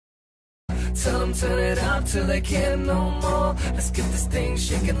Tell them turn it up till they can't no more. Let's get this thing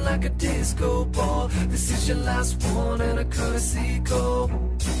shaking like a disco ball. This is your last one and a courtesy call.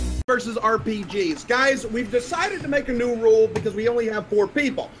 Versus RPGs. Guys, we've decided to make a new rule because we only have 4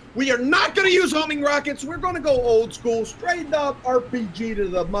 people. We are not going to use homing rockets. We're going to go old school, straight up RPG to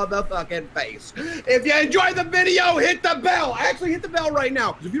the motherfucking face. If you enjoyed the video, hit the bell. Actually, hit the bell right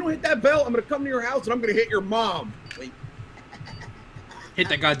now. Because if you don't hit that bell, I'm going to come to your house and I'm going to hit your mom. Wait. Hit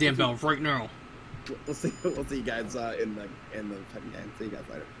that goddamn bell right now. We'll see you guys in the second game. See you guys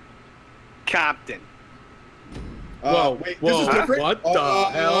later. Captain. Whoa, wait, whoa, this is different. What the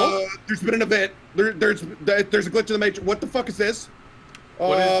hell? There's been an event. There's a glitch in the matrix. What the fuck is this?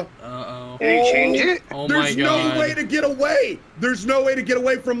 Uh-oh. Did he change it? Oh my There's god. no way to get away. There's no way to get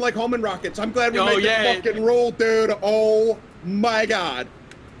away from like homing rockets. I'm glad we made the fucking rule, dude. Oh my god.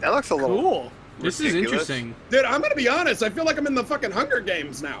 That looks a little cool. This is interesting. Dude, I'm gonna be honest. I feel like I'm in the fucking Hunger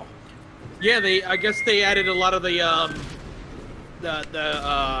Games now. Yeah, I guess they added a lot of the Oh,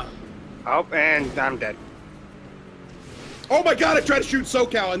 and I'm dead. Oh my god, I tried to shoot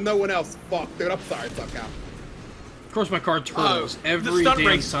SoCal and no one else. Fuck, dude, I'm sorry, SoCal. Of course my car turtles every stunt damn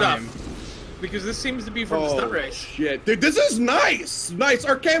race time. Stuff. Because this seems to be from the stunt race. Shit, dude, this is nice. Nice.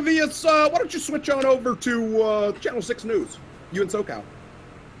 Arcavius, why don't you switch on over to Channel 6 News? You and SoCal.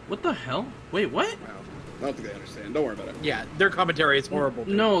 What the hell? Wait, what? Wow. I don't think they understand. Don't worry about it. Yeah, their commentary is horrible.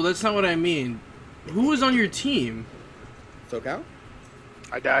 Dude. No, that's not what I mean. Who was on your team? SoCal?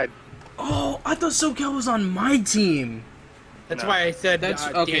 I died. Oh, I thought SoCal was on my team. That's why I said That's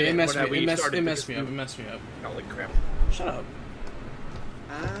okay. It messed me up. It messed me up. Holy crap! Shut up.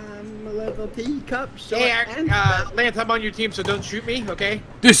 I'm a little teacup. Hey, Lance, I'm on your team, so don't shoot me, okay?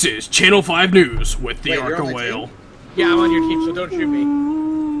 This is Channel 5 News with the Wait, you're Arca on my Whale. team? Yeah, I'm on your team, so don't shoot me.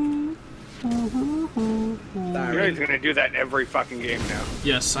 You know he's gonna do that in every fucking game now.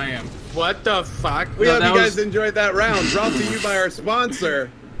 Yes, I am. What the fuck? We No, hope that you guys was- enjoyed that round. Brought to you by our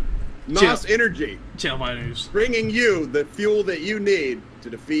sponsor, NOS Energy. Channel 5 News. Bringing you the fuel that you need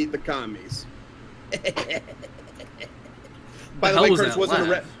to defeat the commies. By the way, Curtis wasn't a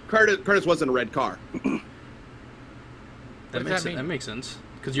red. Curtis wasn't a red car. That does that mean? makes sense.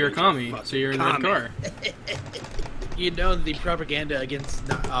 Because you're a commie, so you're in a red car. You know the propaganda against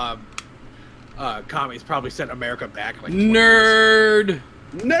commies probably sent America back like 20 years.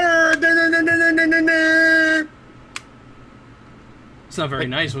 Nerd. It's not very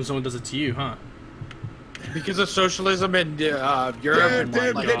nice when someone does it to you, huh? Because of socialism in Europe. Dude,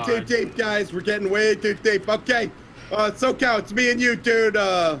 my get too God. deep, guys. We're getting way too deep. Okay, SoCal, it's me and you, dude.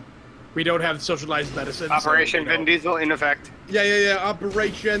 We don't have socialized medicine. Operation so, Vin Diesel in effect. Yeah.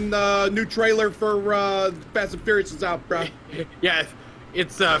 Operation new trailer for Fast and Furious is out, bro. Yeah,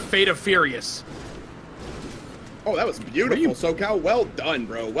 it's Fate of Furious. Oh, that was beautiful, SoCal. Well done,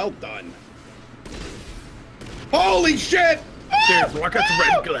 bro. Well done. Holy shit! Dude, look at the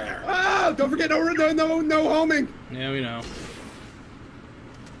red glare. Oh, don't forget no homing. Yeah, we know.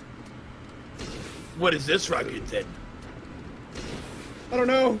 What is this rocket then? I don't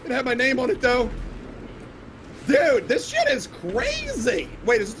know. It had my name on it though. Dude, this shit is crazy.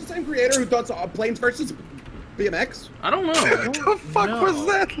 Wait, is this the same creator who does Planes versus BMX? I don't know. What the fuck was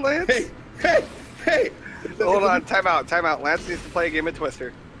that, Lance? Hey. Hold on, time out. Lance needs to play a game of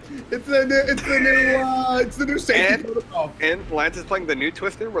Twister. It's the new safety protocol. And Lance is playing the new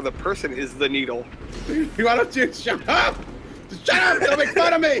Twister where the person is the needle. Why don't you shut up? Just shut up! Don't make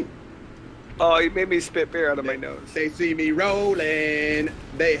fun of me! Oh, you made me spit beer out of my nose. They see me rolling,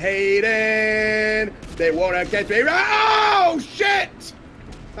 they hating, they wanna catch me. Oh shit!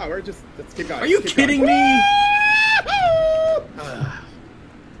 Oh, let's keep going. Are you kidding me?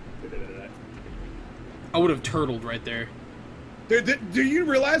 I would have turtled right there. Do you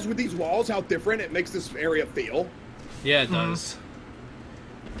realize with these walls how different it makes this area feel? Yeah, it does.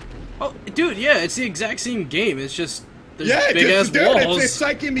 Oh, dude, yeah, it's the exact same game. It's just there's big ass walls. It's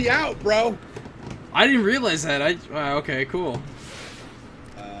psyching me out, bro. I didn't realize that. Okay, cool.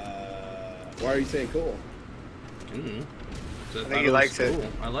 Why are you saying cool? I think he likes it. Cool.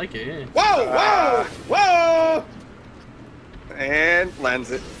 I like it. Yeah. Whoa! And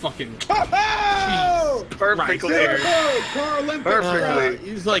lands it. Fucking. Oh! Perfectly. Perfectly.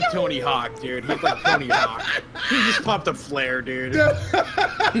 He's like Tony Hawk, dude. He's like Tony Hawk. He just popped a flare, dude. That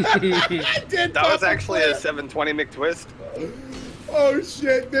was actually a 720 McTwist. Oh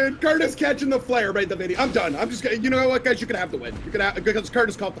shit, dude! Curtis catching the flare right in the video. I'm done. I'm just gonna. You know what, guys? You can have the win. You can have because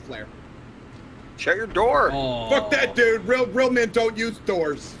Curtis caught the flare. Shut your door. Oh. Fuck that, dude. Real men don't use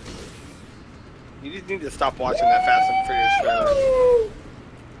doors. You just need to stop watching that Fast and Furious trailer.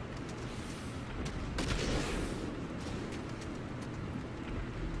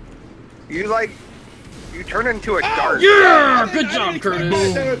 You turn into a dart. Yeah! Good job,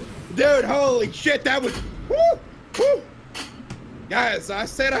 Curtis. Dude, holy shit, that was... Woo, woo. Guys, I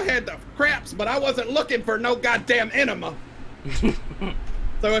said I had the craps, but I wasn't looking for no goddamn enema.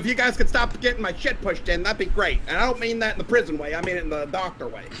 So if you guys could stop getting my shit pushed in, that'd be great. And I don't mean that in the prison way, I mean it in the doctor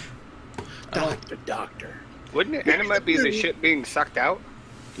way. Doctor. Wouldn't it enema be the shit being sucked out?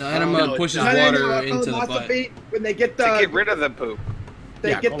 No, enema pushes water into the butt. When they get the... To get rid of the poop.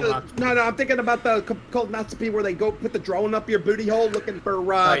 They get the... No, I'm thinking about the colonoscopy where they go put the drone up your booty hole looking for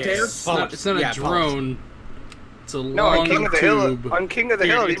tears. It's not a drone. It's a long tube. On King of the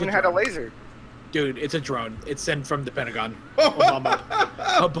Hill, it even had a laser. Dude, it's a drone. It's sent from the Pentagon.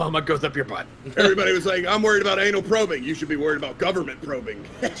 Obama goes up your butt. Everybody was like, I'm worried about anal probing. You should be worried about government probing.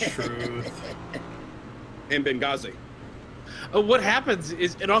 Truth. In Benghazi. What happens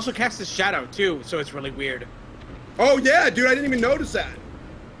is it also casts a shadow, too, so it's really weird. Oh, yeah, dude, I didn't even notice that.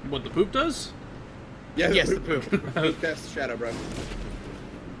 What, the poop does? Yeah, yes, the poop. Poop casts a shadow, bro.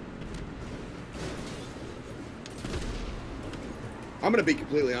 I'm gonna be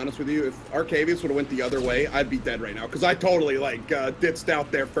completely honest with you. If Arcavius would have went the other way, I'd be dead right now. Because I totally, like, ditzed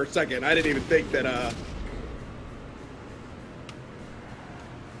out there for a second. I didn't even think that,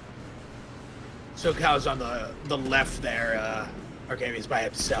 SoCal's on the left there, Arcavius by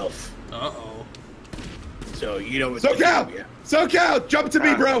himself. Uh-oh. So, you know what's SoCal! SoCal! Jump to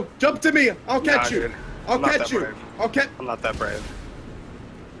me, bro! Jump to me! I'll catch you! Dude. I'll catch you! I'm not that brave.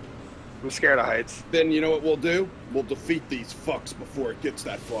 I'm scared of heights. Then you know what we'll do? We'll defeat these fucks before it gets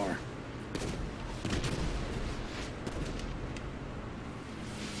that far.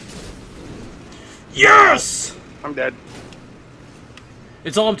 Yes! I'm dead.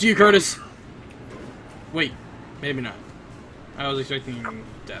 It's all up to you, Curtis. Wait, maybe not. I was expecting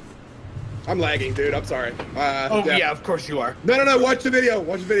death. I'm lagging, dude. I'm sorry. Yeah, of course you are. No. Watch the video.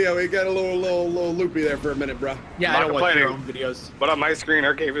 Watch the video. We got a little loopy there for a minute, bro. Yeah, I don't watch your own videos. But on my screen,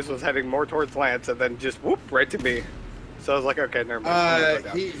 Arcavius was heading more towards Lance, and then just whoop right to me. So I was like, okay, never mind.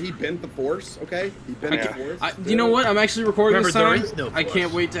 He bent the force. Okay, he bent the force. You know what? I'm actually recording this time. No I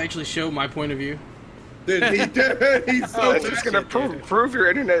can't wait to actually show my point of view. Dude, he's so. It's just gonna prove your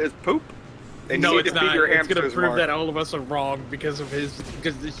internet is poop. And no, you it's need to feed not. your It's gonna hamsters prove more. that all of us are wrong because of the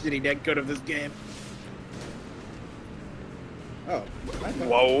shitty net code of this game. Oh.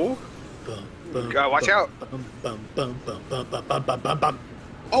 Whoa. Watch out.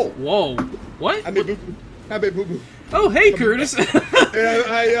 Oh. Whoa. What? I made boo-boo. I made boo-boo. Oh, hey, Curtis.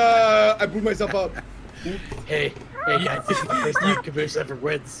 I blew myself up. Hey, guys, this is the first time Caboose ever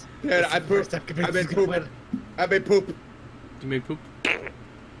wins. Yeah, I pooped. I made poop. I made poop. You made poop?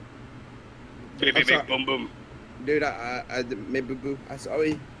 Beep, boom, boom. Dude, I made boo-boo. I'm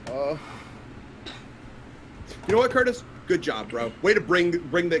sorry. You know what, Curtis? Good job, bro. Way to bring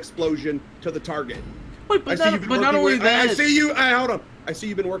the explosion to the target. Wait, but not only that. I see you. Hold on. I see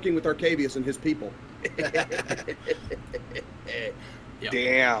you've been working with Arcavius and his people.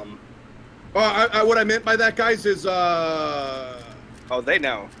 Damn. What I meant by that, guys, is Oh, they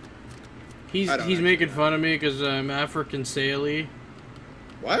know. He's making fun of me because I'm African Saily.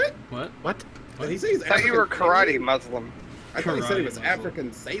 What? What? Did he say he's I thought you were karate Muslim. I thought he said he was Muslim.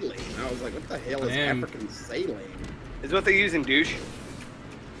 African saline. I was like, what the hell is African saline? Is what they use in douche.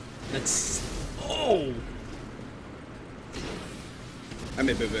 That's... Oh! I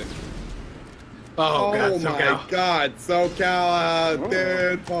made boo-boo. Oh God, my God, SoCal,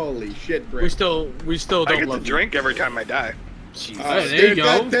 dude, holy shit, Brick. We still don't I get love to drink every time I die. Hey, there you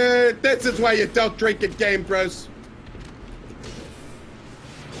go. This is why you don't drink in game, bros.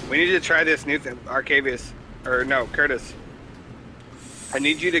 We need to try this new thing, Arcavius. Or no, Curtis. I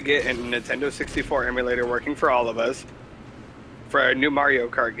need you to get a Nintendo 64 emulator working for all of us for a new Mario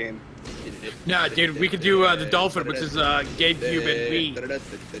Kart game. Nah, dude, we could do the Dolphin, which is GameCube and Wii.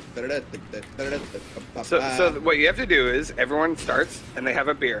 So what you have to do is everyone starts and they have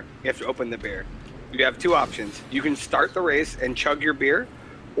a beer. You have to open the beer. You have two options. You can start the race and chug your beer,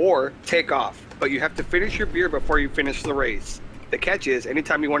 or take off. But you have to finish your beer before you finish the race. The catch is,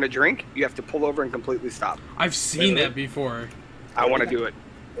 anytime you want to drink, you have to pull over and completely stop. I've seen that before. I want to do it.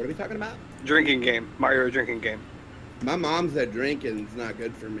 What are we talking about? Drinking game. Mario drinking game. My mom said drinking's not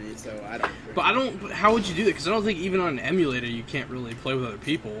good for me, so I don't drink. But I don't... How would you do that? Because I don't think even on an emulator you can't really play with other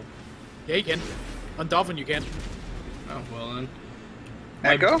people. Yeah, you can. On Dolphin, you can. Oh, well then.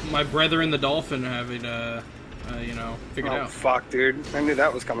 Echo? My brother and the Dolphin have it, you know, figured Oh, out. fuck, dude. I knew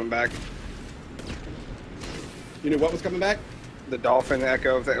that was coming back. You knew what was coming back? The Dolphin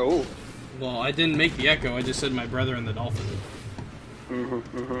Echo thing. Oh. Well, I didn't make the Echo. I just said my brother and the Dolphin.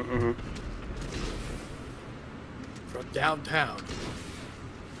 From downtown.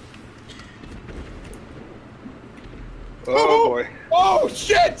 Oh boy. Oh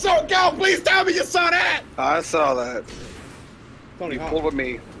shit! SoCal, please tell me you saw that. I saw that. Tony You Hawk. pulled with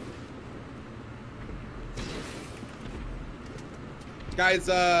me. Guys,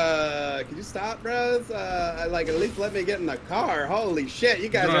 can you stop, bros? Like, at least let me get in the car. Holy shit, you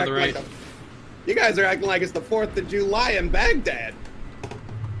guys You're are on the acting like you guys are acting like it's the 4th of July in Baghdad.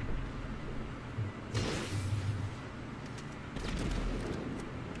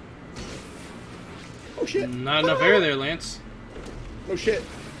 Oh shit. Not enough air there, Lance. Oh shit.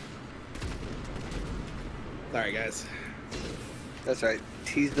 Sorry, guys. That's right.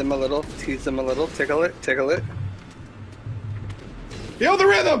 Tease them a little. Tease them a little. Tickle it. Tickle it. Feel the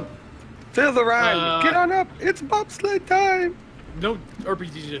rhythm. Feel the ride. Get on up. It's bobsled time. No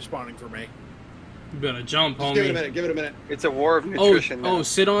RPGs are spawning for me. You better jump, homie. Give it a minute. Give it a minute. It's a war of nutrition. now.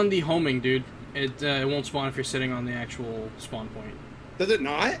 sit on the homing, dude. It won't spawn if you're sitting on the actual spawn point. Does it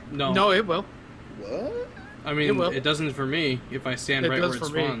not? No. No, it will. What? I mean, it doesn't for me if I stand It right does where it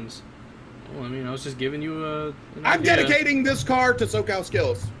for me. spawns. Well, I mean, I was just giving you an I'm idea. dedicating this car to SoCal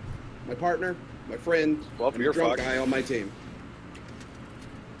Skills. My partner, my friend, Well, and the you're drunk fucked. guy on my team.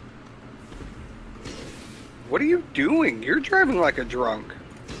 What are you doing? You're driving like a drunk.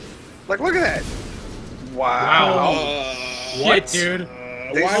 Like, look at that. Wow. What? Shit, dude.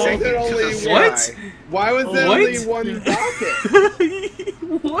 They Why was sank it into only the What? sky. Why was there What? only one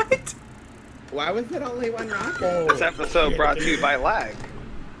rocket? What? Why was it only one rocket? Oh, This episode brought to you by lag.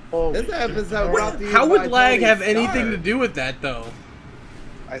 This episode brought to you How by would lag Tony have anything Stark. to do with that, though?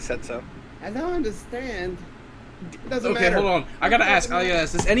 I said so. I don't understand. It doesn't Okay, matter. hold on. I gotta ask.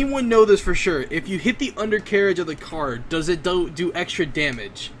 Does anyone know this for sure? If you hit the undercarriage of the car, does it do extra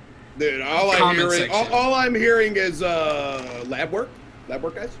damage? Dude, all Comment section. I'm hearing is lab work. Lab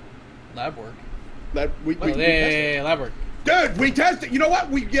work, guys. Lab work. We tested it. Yeah, lab work. Dude, we test it. You know what?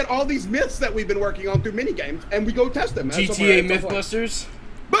 We get all these myths that we've been working on through mini games, and we go test them. That's GTA somewhere- Mythbusters.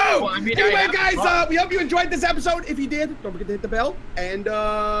 Boom! Well, I mean, Anyway, I have guys, fun. we hope you enjoyed this episode. If you did, don't forget to hit the bell. And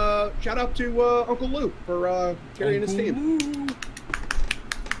shout out to Uncle Lou for carrying his team.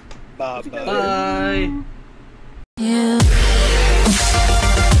 Bye. Bye. You